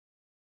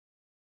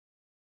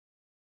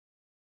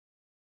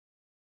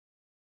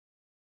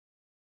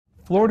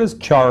Florida's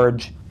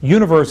charge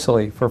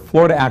universally for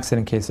Florida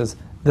accident cases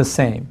the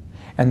same,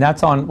 and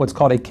that's on what's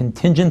called a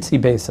contingency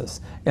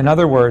basis. In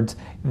other words,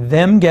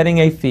 them getting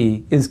a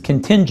fee is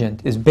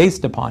contingent, is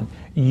based upon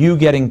you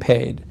getting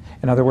paid.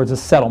 In other words, a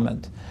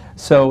settlement.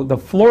 So the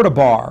Florida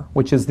Bar,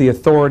 which is the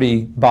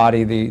authority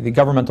body, the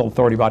governmental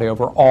authority body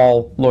over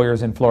all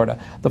lawyers in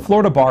Florida, the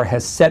Florida Bar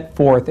has set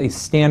forth a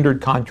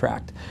standard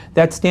contract.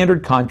 That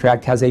standard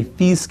contract has a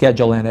fee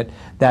schedule in it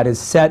that is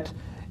set,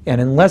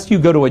 and unless you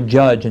go to a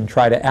judge and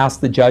try to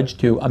ask the judge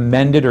to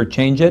amend it or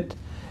change it,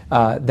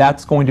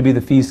 that's going to be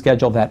the fee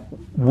schedule that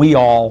we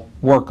all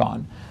work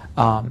on.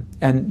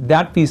 And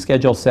that fee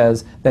schedule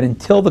says that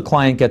until the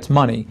client gets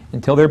money,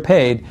 until they're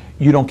paid,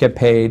 you don't get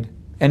paid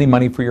any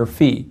money for your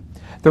fee.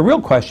 The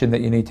real question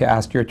that you need to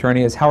ask your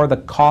attorney is, how are the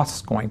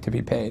costs going to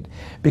be paid?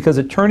 Because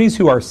attorneys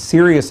who are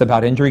serious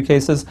about injury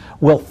cases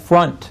will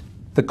front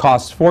the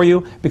costs for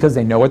you because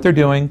they know what they're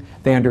doing,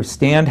 they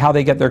understand how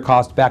they get their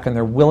costs back, and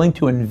they're willing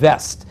to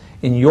invest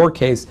in your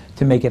case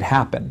to make it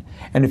happen.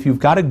 And if you've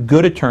got a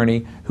good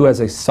attorney who has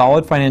a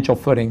solid financial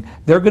footing,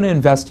 they're going to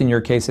invest in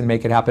your case and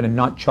make it happen and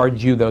not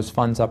charge you those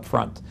funds up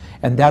front.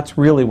 And that's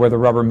really where the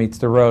rubber meets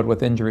the road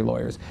with injury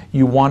lawyers.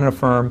 You want a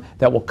firm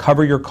that will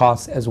cover your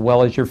costs as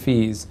well as your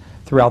fees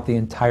throughout the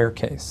entire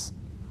case.